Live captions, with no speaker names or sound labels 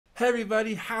Hey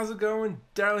everybody, how's it going?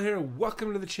 Daryl here,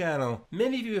 welcome to the channel.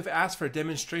 Many of you have asked for a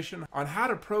demonstration on how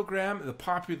to program the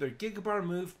popular Gigbar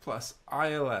Move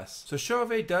ILS. So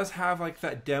Chauvet does have like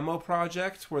that demo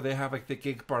project where they have like the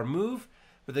Gigbar Move,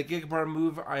 but the Gigbar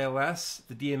Move ILS,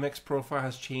 the DMX profile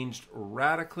has changed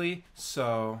radically.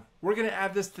 So we're gonna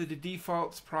add this to the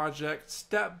defaults project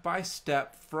step by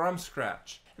step from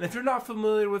scratch. And if you're not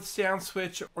familiar with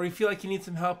SoundSwitch or you feel like you need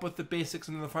some help with the basics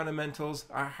and the fundamentals,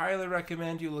 I highly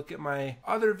recommend you look at my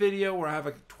other video where I have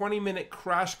a 20-minute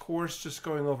crash course just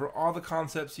going over all the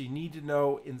concepts you need to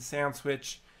know in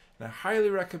SoundSwitch. And I highly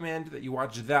recommend that you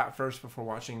watch that first before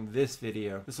watching this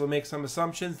video. This will make some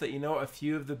assumptions that you know a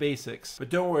few of the basics, but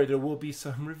don't worry, there will be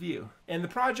some review. And the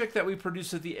project that we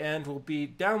produce at the end will be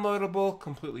downloadable,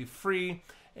 completely free,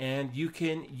 and you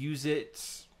can use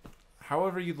it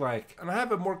however you'd like. And I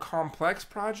have a more complex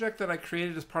project that I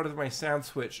created as part of my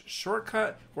SoundSwitch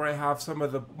shortcut where I have some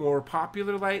of the more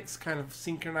popular lights kind of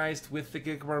synchronized with the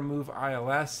Gigbar Move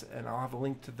ILS, and I'll have a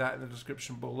link to that in the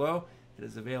description below. It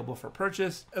is available for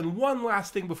purchase. And one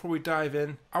last thing before we dive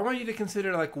in, I want you to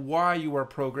consider like why you are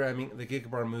programming the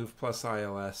Gigbar Move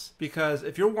ILS. Because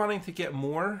if you're wanting to get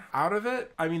more out of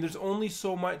it, I mean, there's only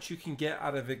so much you can get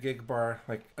out of a Gigbar,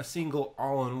 like a single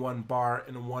all-in-one bar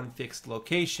in one fixed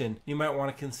location. You might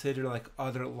want to consider like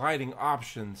other lighting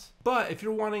options. But if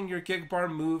you're wanting your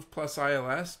Gigbar Move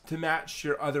ILS to match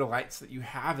your other lights that you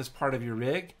have as part of your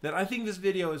rig, then I think this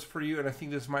video is for you, and I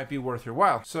think this might be worth your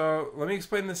while. So let me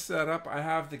explain this setup. I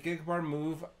have the Gigbar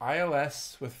Move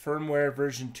ILS with firmware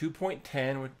version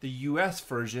 2.10 with the US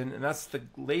version, and that's the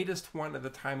latest one at the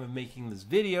time of making this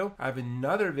video. I have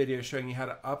another video showing you how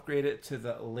to upgrade it to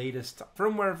the latest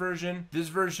firmware version. This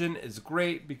version is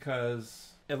great because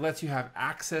it lets you have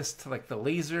access to like the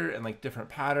laser and like different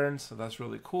patterns, so that's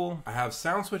really cool. I have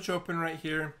SoundSwitch open right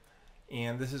here,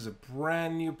 and this is a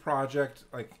brand new project.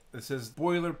 Like, this is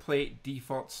boilerplate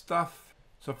default stuff.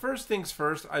 So first things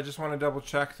first, I just want to double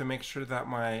check to make sure that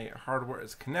my hardware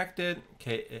is connected.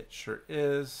 Okay, it sure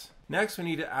is. Next, we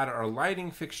need to add our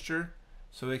lighting fixture.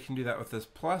 So we can do that with this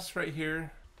plus right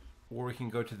here, or we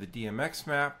can go to the DMX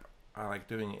map. I like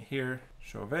doing it here,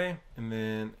 Chauvet, and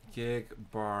then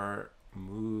Gigbar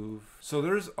Move. So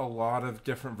there's a lot of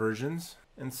different versions.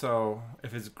 And so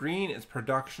if it's green, it's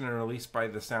production and released by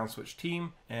the SoundSwitch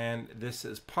team, and this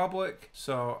is public.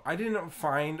 So I didn't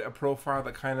find a profile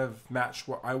that kind of matched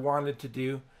what I wanted to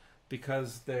do,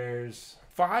 because there's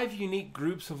 5 unique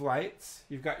groups of lights.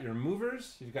 You've got your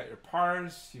movers, you've got your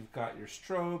pars, you've got your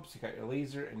strobes, you've got your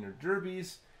laser and your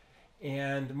derbies.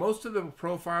 And most of the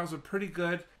profiles are pretty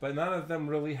good, but none of them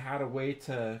really had a way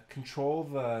to control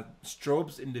the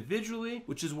strobes individually,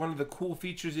 which is one of the cool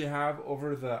features you have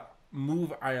over the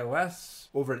Move ILS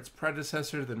over its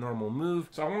predecessor, the normal Move.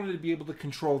 So I wanted to be able to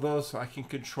control those so I can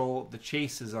control the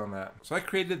chases on that. So I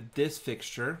created this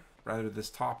fixture, rather this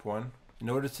top one.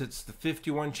 Notice it's the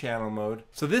 51 channel mode.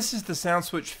 So this is the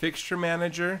SoundSwitch fixture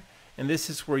manager, and this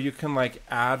is where you can like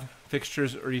add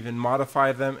fixtures or even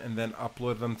modify them and then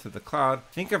upload them to the cloud.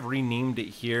 I think I've renamed it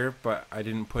here, but I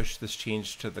didn't push this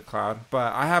change to the cloud.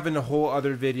 But I have in a whole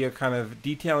other video kind of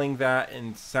detailing that,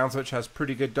 and SoundSwitch has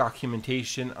pretty good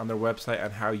documentation on their website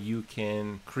on how you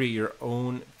can create your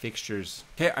own fixtures.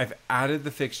 Okay, I've added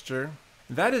the fixture.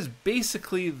 That is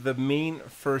basically the main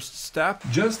first step.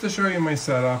 Just to show you my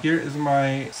setup, here is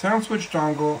my SoundSwitch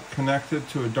dongle connected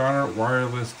to a Donner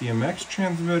wireless DMX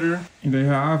transmitter. And I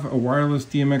have a wireless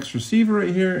DMX receiver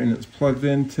right here, and it's plugged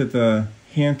into the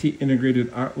Hanty integrated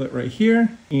outlet right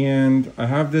here. And I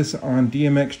have this on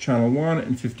DMX channel 1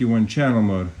 and 51 channel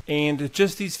mode. And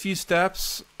just these few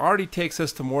steps already takes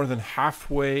us to more than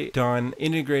halfway done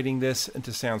integrating this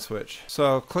into SoundSwitch.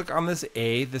 So click on this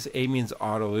A. This A means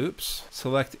Autoloops.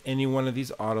 Select any one of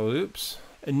these Autoloops.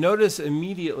 And notice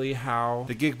immediately how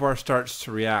the Gigbar starts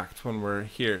to react when we're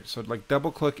here. So like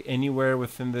double click anywhere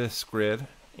within this grid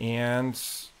and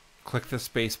click the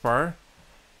space bar.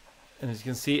 And as you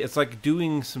can see, it's like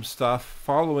doing some stuff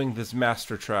following this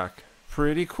master track.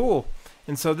 Pretty cool.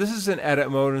 And so this is an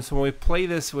edit mode, and so when we play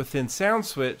this within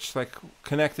SoundSwitch, like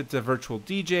connected to virtual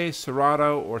DJ,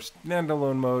 Serato, or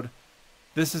standalone mode,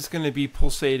 this is going to be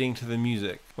pulsating to the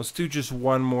music. Let's do just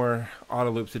one more auto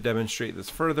loop to demonstrate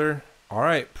this further. All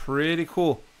right, pretty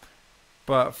cool.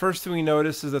 But first thing we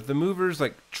notice is that the movers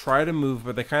like try to move,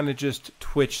 but they kind of just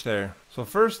twitch there. So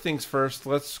first things first,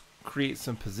 let's create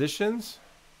some positions.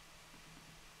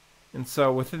 And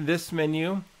so within this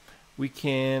menu, we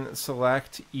can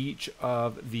select each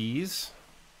of these,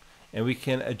 and we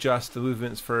can adjust the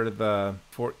movements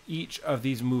for each of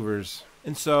these movers.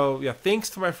 And so, yeah,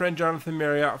 thanks to my friend Jonathan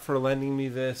Marriott for lending me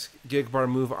this Gigbar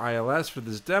Move ILS for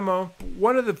this demo.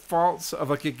 One of the faults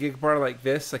of like a gig bar like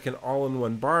this, like an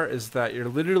all-in-one bar, is that you're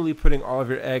literally putting all of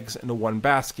your eggs into one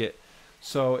basket.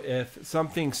 So if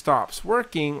something stops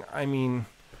working, I mean,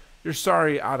 you're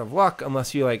sorry, out of luck,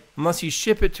 unless you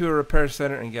ship it to a repair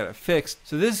center and get it fixed.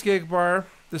 So this gig bar,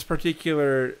 this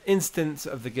particular instance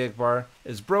of the gig bar,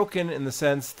 is broken in the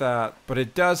sense that, but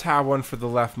it does have one for the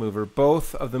left mover.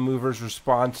 Both of the movers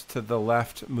respond to the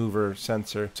left mover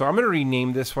sensor. So I'm going to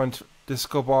rename this one to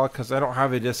disco ball because I don't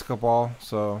have a disco ball.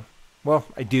 So, well,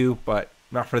 I do, but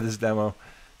not for this demo.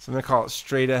 So I'm going to call it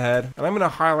straight ahead. And I'm going to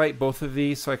highlight both of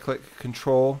these. So I click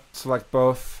Control, select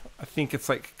both. I think it's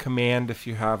like Command if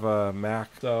you have a Mac.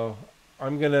 So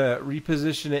I'm going to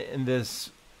reposition it in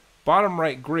this bottom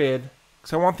right grid,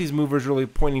 because I want these movers really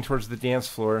pointing towards the dance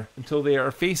floor until they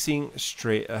are facing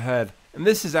straight ahead. And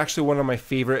this is actually one of my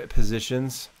favorite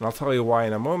positions, and I'll tell you why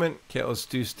in a moment. Okay, let's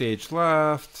do stage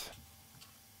left,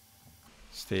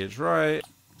 stage right,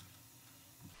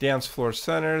 dance floor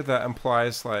center. That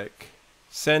implies like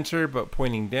center but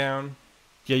pointing down.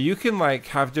 Yeah, you can like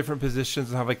have different positions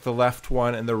and have like the left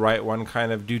one and the right one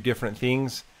kind of do different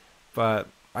things, but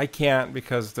I can't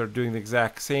because they're doing the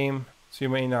exact same. So you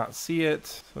may not see it.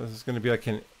 So this is going to be like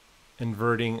an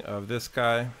inverting of this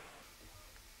guy.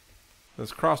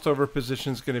 This crossover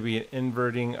position is going to be an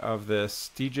inverting of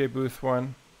this DJ booth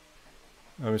one.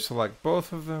 Let me select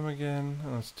both of them again.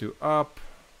 And let's do up.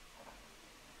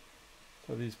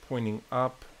 So these pointing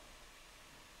up.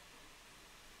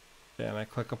 And I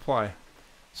click apply.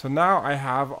 So now I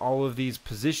have all of these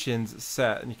positions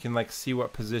set, and you can like see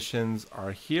what positions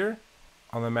are here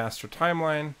on the master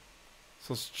timeline.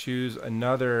 So let's choose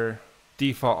another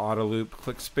default auto loop,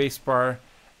 click spacebar,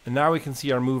 and now we can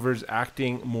see our movers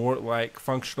acting more like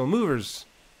functional movers,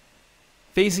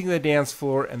 facing the dance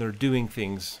floor, and they're doing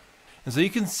things. And so you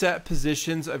can set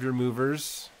positions of your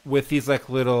movers with these like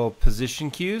little position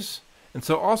cues. And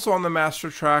so also on the master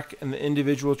track and the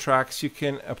individual tracks, you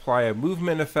can apply a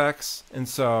movement effects. And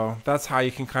so that's how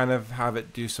you can kind of have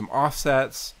it do some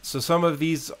offsets. So some of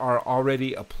these are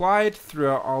already applied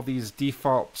throughout all these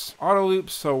default auto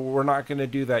loops. So we're not going to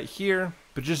do that here,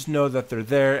 but just know that they're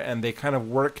there and they kind of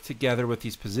work together with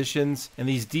these positions. And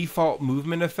these default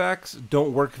movement effects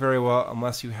don't work very well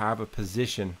unless you have a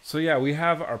position. So yeah, we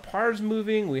have our pars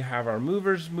moving, we have our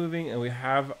movers moving, and we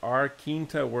have our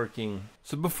quinta working.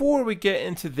 So before we get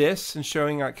into this and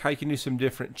showing like how you can do some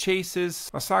different chases,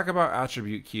 let's talk about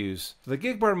attribute cues. So the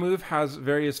Gigbar Move has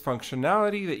various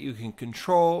functionality that you can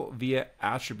control via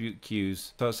attribute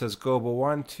cues. So it says Gobo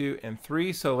 1, 2, and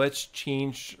 3. So let's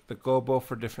change the Gobo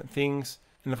for different things.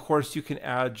 And of course you can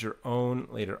add your own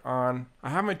later on.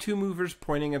 I have my two movers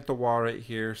pointing at the wall right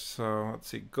here. So let's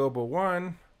see, Gobo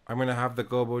 1. I'm going to have the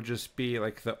Gobo just be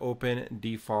like the open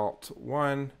default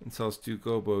one. And so let's do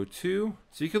Gobo 2.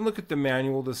 So you can look at the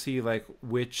manual to see like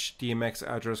which DMX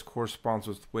address corresponds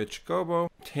with which Gobo.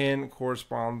 10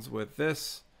 corresponds with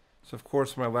this. So of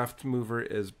course my left mover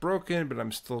is broken, but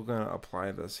I'm still going to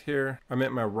apply this here. I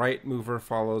meant my right mover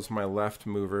follows my left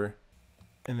mover.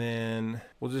 And then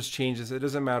we'll just change this. It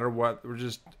doesn't matter what, we're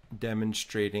just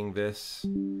demonstrating this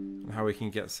and how we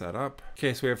can get set up.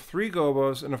 Okay, so we have 3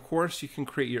 Gobos, and of course you can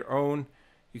create your own.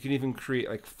 You can even create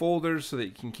like folders so that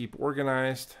you can keep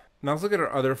organized. Now let's look at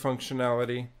our other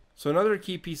functionality. So another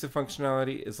key piece of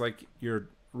functionality is like your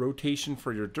rotation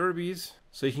for your derbies.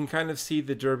 So you can kind of see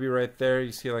the derby right there.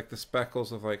 You see like the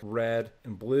speckles of like red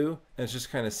and blue, and it's just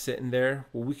kind of sitting there.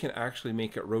 Well, we can actually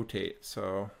make it rotate.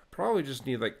 So probably just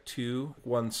need like 2,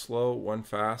 one slow, one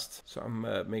fast. So I'm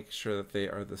gonna make sure that they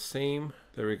are the same.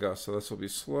 There we go. So this will be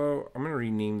slow. I'm gonna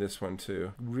rename this one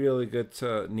too. Really good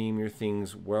to name your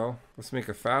things well. Let's make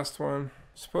a fast one.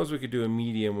 Suppose we could do a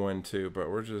medium one too, but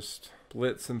we're just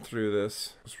blitzing through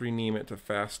this. Let's rename it to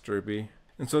fast derby.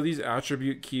 And so these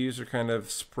attribute keys are kind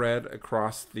of spread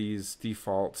across these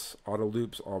default auto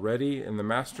loops already in the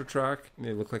master track.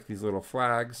 They look like these little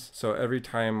flags. So every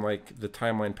time like the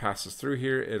timeline passes through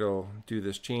here, it'll do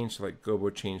this change. So like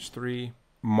Gobo change 3.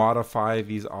 Modify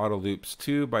these auto loops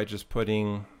too by just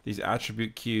putting these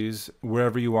attribute cues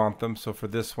wherever you want them. So for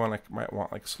this one, I might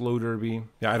want like slow derby.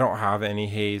 Yeah, I don't have any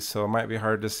haze, so it might be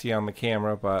hard to see on the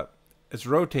camera, but it's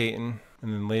rotating.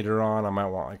 And then later on, I might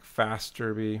want like fast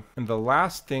derby. And the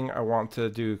last thing I want to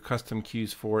do custom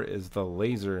cues for is the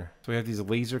laser. So we have these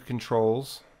laser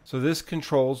controls. So this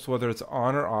controls whether it's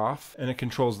on or off, and it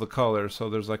controls the color. So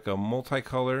there's like a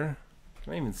multicolor.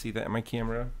 Can I even see that in my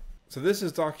camera? So this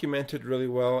is documented really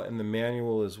well in the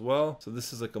manual as well. So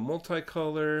this is like a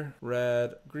multicolor,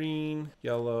 red, green,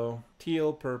 yellow,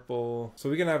 teal, purple. So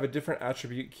we can have a different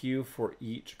attribute cue for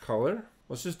each color.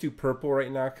 Let's just do purple right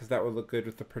now because that would look good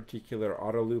with the particular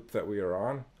auto loop that we are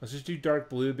on. Let's just do dark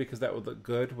blue because that would look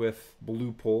good with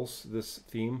blue pulse, this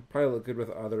theme. Probably look good with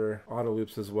other auto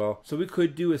loops as well. So we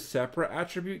could do a separate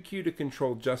attribute queue to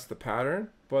control just the pattern,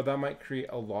 but that might create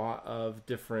a lot of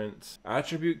different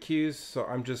attribute queues. So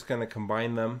I'm just going to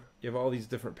combine them. You have all these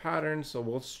different patterns. So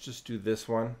let's just do this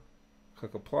one.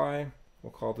 Click apply.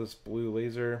 We'll call this blue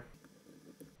laser.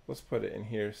 Let's put it in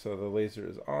here so the laser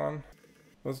is on.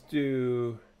 Let's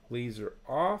do laser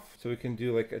off. So we can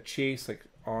do like a chase, like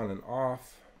on and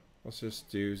off. Let's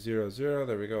just do 0, 0.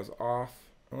 There we go, it's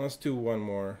off. And let's do one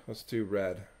more. Let's do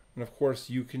red. And of course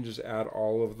you can just add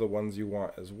all of the ones you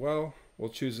want as well.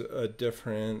 We'll choose a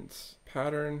different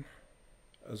pattern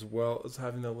as well as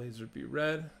having the laser be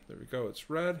red. There we go, it's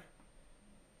red.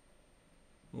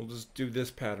 We'll just do this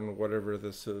pattern, whatever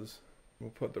this is. We'll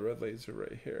put the red laser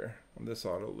right here on this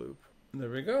auto loop. And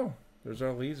there we go. There's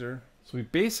our laser. So we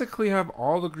basically have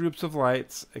all the groups of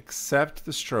lights except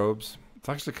the strobes. It's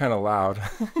actually kind of loud.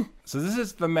 So this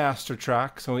is the master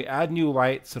track. So we add new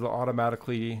lights, it'll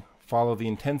automatically follow the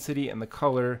intensity and the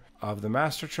color of the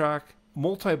master track.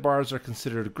 Multi-bars are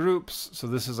considered groups. So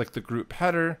this is like the group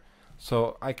header.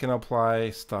 So I can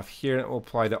apply stuff here and it will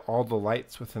apply to all the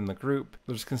lights within the group.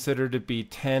 There's considered to be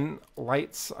 10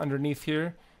 lights underneath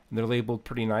here. And they're labeled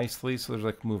pretty nicely. So there's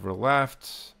like mover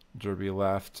left, derby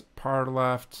left, par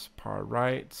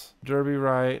right, derby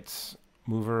right,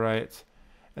 mover right.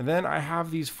 And then I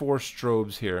have these 4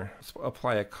 strobes here. Let's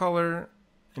apply a color.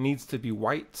 It needs to be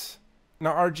white.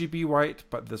 Not RGB white,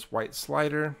 but this white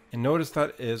slider. And notice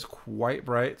that is quite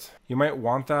bright. You might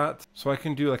want that. So I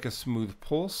can do like a smooth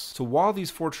pulse. So while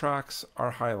these 4 tracks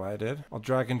are highlighted, I'll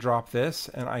drag and drop this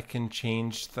and I can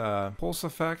change the pulse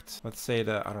effect. Let's say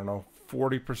to, I don't know,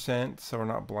 40%, so we're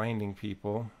not blinding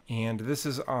people. And this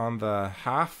is on the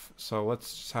half, so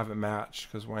let's just have it match,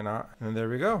 because why not? And there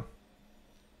we go.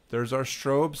 There's our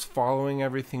strobes following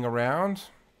everything around.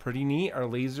 Pretty neat. Our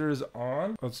laser is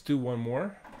on. Let's do one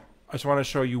more. I just want to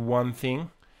show you one thing.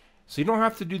 So you don't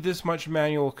have to do this much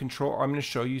manual control. I'm going to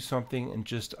show you something in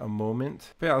just a moment.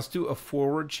 But yeah, let's do a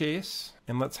forward chase,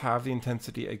 and let's have the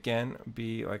intensity again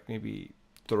be like maybe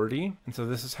 30. And so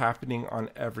this is happening on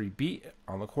every beat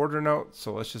on the quarter note.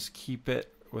 So let's just keep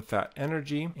it with that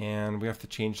energy. And we have to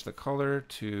change the color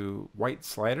to white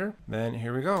slider. Then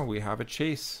here we go. We have a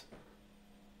chase.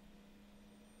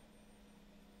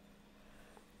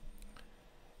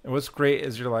 And what's great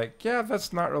is you're like, yeah,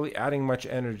 that's not really adding much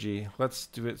energy. Let's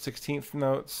do it 16th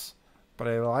notes. But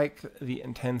I like the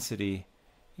intensity.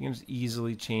 You can just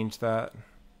easily change that.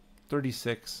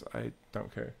 36, I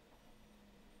don't care.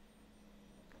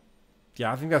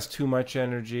 Yeah, I think that's too much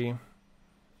energy.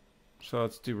 So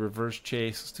let's do reverse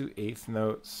chase. Let's do 8th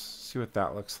notes. See what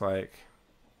that looks like.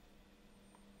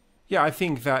 Yeah, I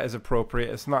think that is appropriate.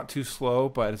 It's not too slow,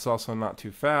 but it's also not too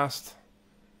fast.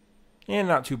 And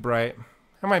not too bright.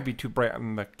 It might be too bright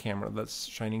on the camera that's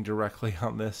shining directly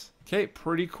on this. Okay,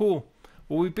 pretty cool.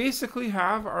 Well, we basically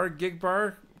have our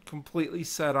Gigbar completely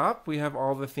set up. We have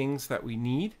all the things that we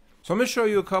need. So I'm going to show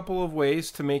you a couple of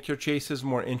ways to make your chases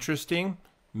more interesting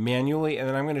manually, and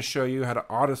then I'm going to show you how to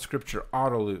auto-script your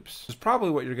auto loops. It's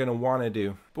probably what you're going to want to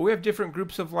do. But we have different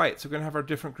groups of lights. We're going to have our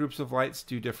different groups of lights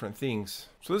do different things.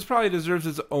 So this probably deserves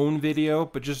its own video,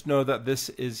 but just know that this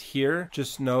is here.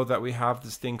 Just know that we have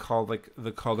this thing called like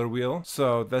the color wheel.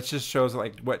 So that just shows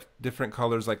like what different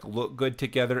colors like look good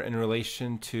together in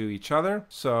relation to each other.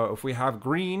 So if we have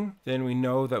green, then we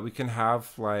know that we can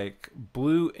have like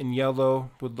blue and yellow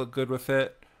would look good with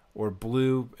it, or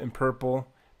blue and purple.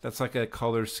 That's like a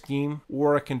color scheme.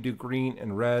 Or I can do green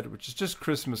and red, which is just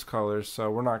Christmas colors,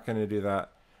 so we're not going to do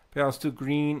that. But yeah, let's do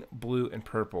green, blue, and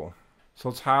purple. So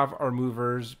let's have our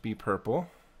movers be purple.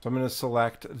 So I'm going to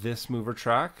select this mover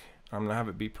track. I'm going to have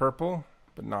it be purple,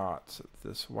 but not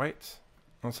this white.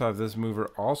 Let's have this mover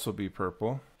also be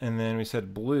purple. And then we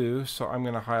said blue, so I'm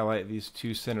going to highlight these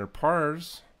 2 center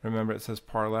pars. Remember it says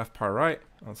par left, par right.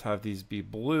 Let's have these be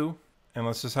blue. And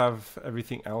let's just have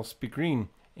everything else be green.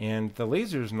 And the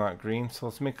laser is not green, so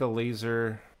let's make a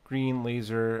laser, green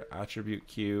laser attribute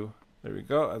queue. There we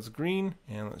go, that's green.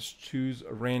 And let's choose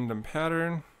a random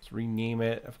pattern. Let's rename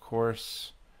it, of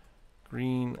course,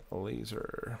 green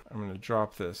laser. I'm going to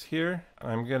drop this here.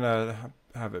 I'm going to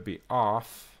have it be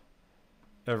off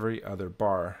every other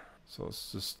bar. So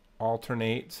let's just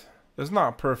alternate. It's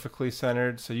not perfectly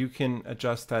centered, so you can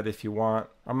adjust that if you want.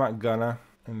 I'm not gonna.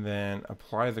 And then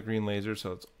apply the green laser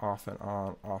so it's off and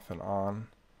on, off and on.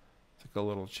 Take a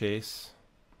little chase.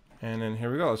 And then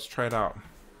here we go. Let's try it out.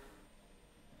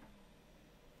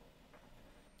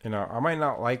 You know, I might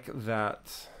not like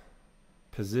that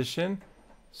position.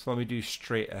 So let me do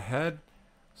straight ahead.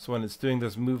 So when it's doing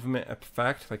this movement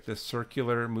effect, like this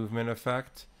circular movement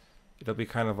effect, it'll be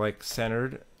kind of like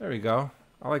centered. There we go.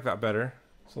 I like that better.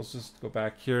 So let's just go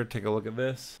back here, take a look at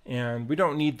this. And we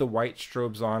don't need the white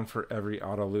strobes on for every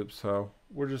auto loop, so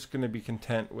we're just going to be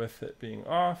content with it being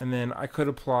off. And then I could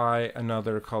apply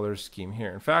another color scheme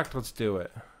here. In fact, let's do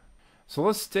it. So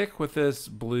let's stick with this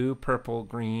blue, purple,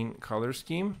 green color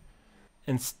scheme.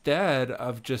 Instead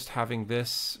of just having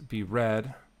this be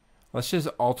red, let's just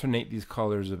alternate these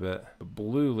colors a bit. The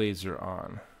blue laser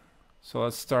on. So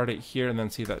let's start it here and then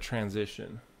see that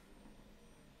transition.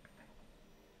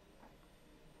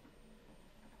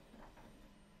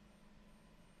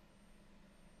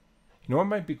 You know what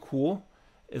might be cool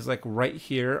is like right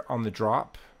here on the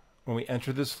drop when we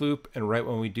enter this loop and right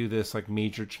when we do this like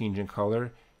major change in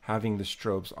color, having the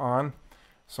strobes on.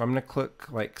 So I'm going to click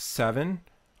like 7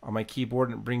 on my keyboard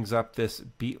and it brings up this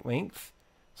beat length.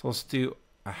 So let's do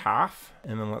a half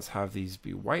and then let's have these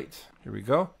be white. Here we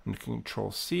go. I'm going to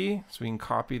Control C so we can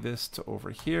copy this to over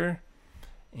here.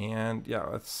 And yeah,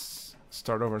 let's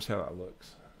start over and see how that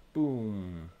looks.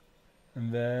 Boom.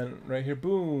 And then right here,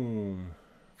 boom.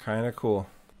 Kind of cool.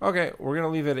 Okay, we're going to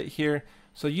leave it at here.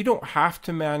 So you don't have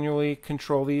to manually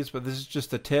control these, but this is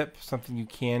just a tip, something you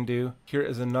can do. Here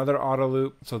is another auto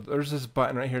loop. So there's this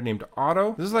button right here named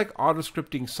auto. This is like auto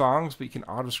scripting songs, but you can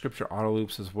auto script your auto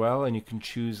loops as well, and you can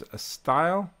choose a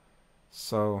style.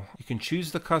 So you can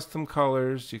choose the custom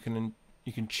colors. You can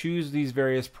choose these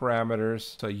various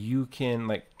parameters so you can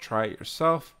like try it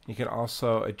yourself. You can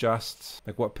also adjust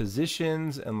like what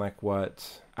positions and like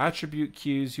what attribute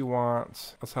cues you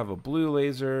want. Let's have a blue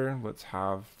laser. Let's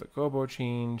have the gobo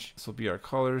change. This will be our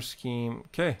color scheme.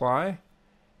 Okay, apply.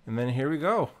 And then here we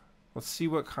go. Let's see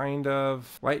what kind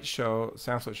of light show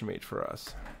SoundSwitch made for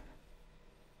us.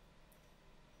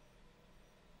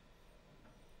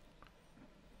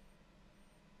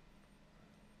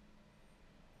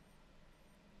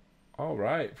 All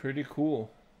right, pretty cool.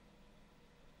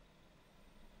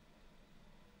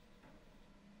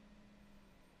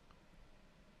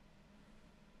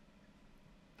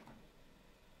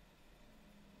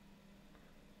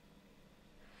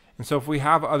 And so if we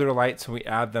have other lights and we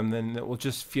add them, then it will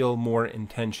just feel more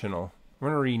intentional. We're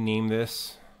going to rename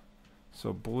this.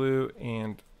 So blue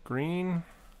and green.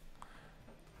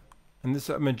 And this is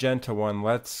a magenta one.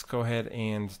 Let's go ahead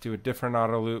and do a different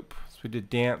auto loop. So we did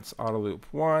dance auto loop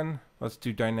 1. Let's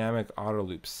do dynamic auto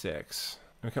loop 6.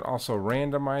 We can also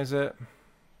randomize it.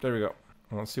 There we go.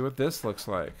 And let's see what this looks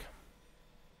like.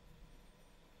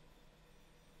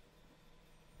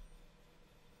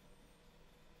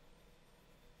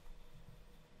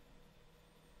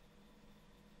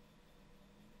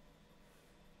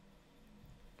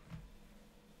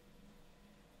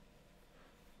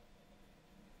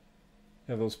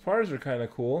 Yeah, those parts are kind of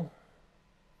cool.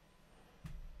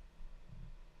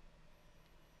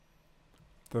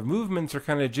 The movements are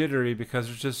kind of jittery because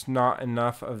there's just not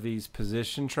enough of these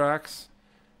position tracks.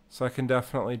 So I can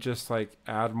definitely just like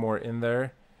add more in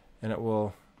there and it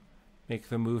will make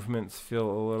the movements feel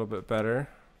a little bit better.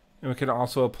 And we can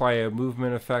also apply a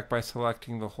movement effect by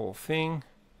selecting the whole thing.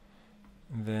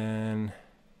 And then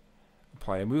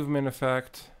apply a movement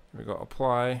effect. There we go,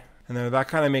 apply. And then that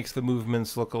kind of makes the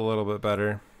movements look a little bit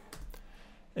better.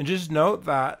 And just note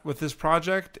that with this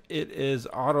project, it is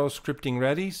auto scripting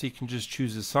ready. So you can just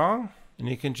choose a song and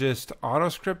you can just auto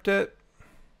script it.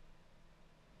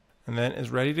 And then it's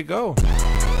ready to go.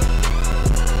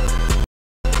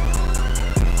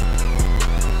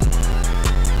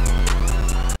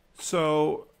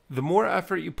 So the more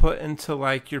effort you put into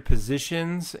like your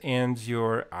positions and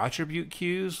your attribute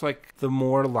cues, like the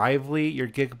more lively your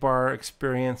Gigbar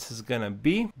experience is gonna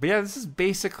be. But yeah, this is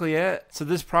basically it. So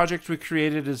this project we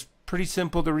created is pretty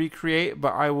simple to recreate,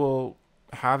 but I will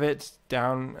have it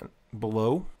down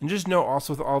below. And just note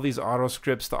also with all these auto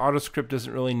scripts, the auto script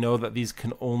doesn't really know that these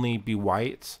can only be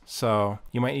white. So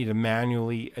you might need to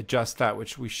manually adjust that,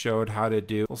 which we showed how to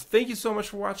do. Well, thank you so much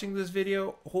for watching this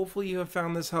video. Hopefully you have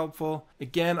found this helpful.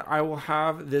 Again, I will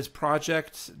have this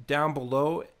project down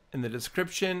below in the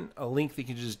description, a link that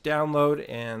you can just download.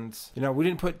 And you know, we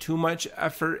didn't put too much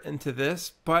effort into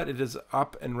this, but it is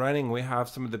up and running. We have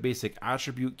some of the basic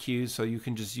attribute cues, so you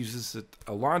can just use this as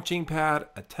a launching pad,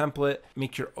 a template,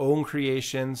 make your own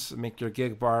creations, make your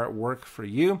Gigbar work for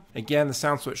you. Again, the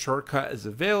SoundSwitch shortcut is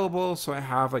available, so I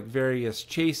have like various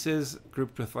chases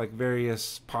grouped with like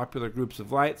various popular groups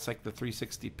of lights, like the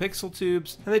 360 pixel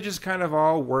tubes, and they just kind of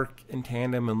all work in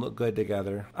tandem and look good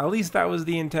together. At least that was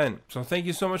the intent. So thank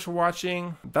you so much for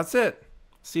watching. That's it.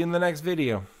 See you in the next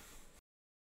video.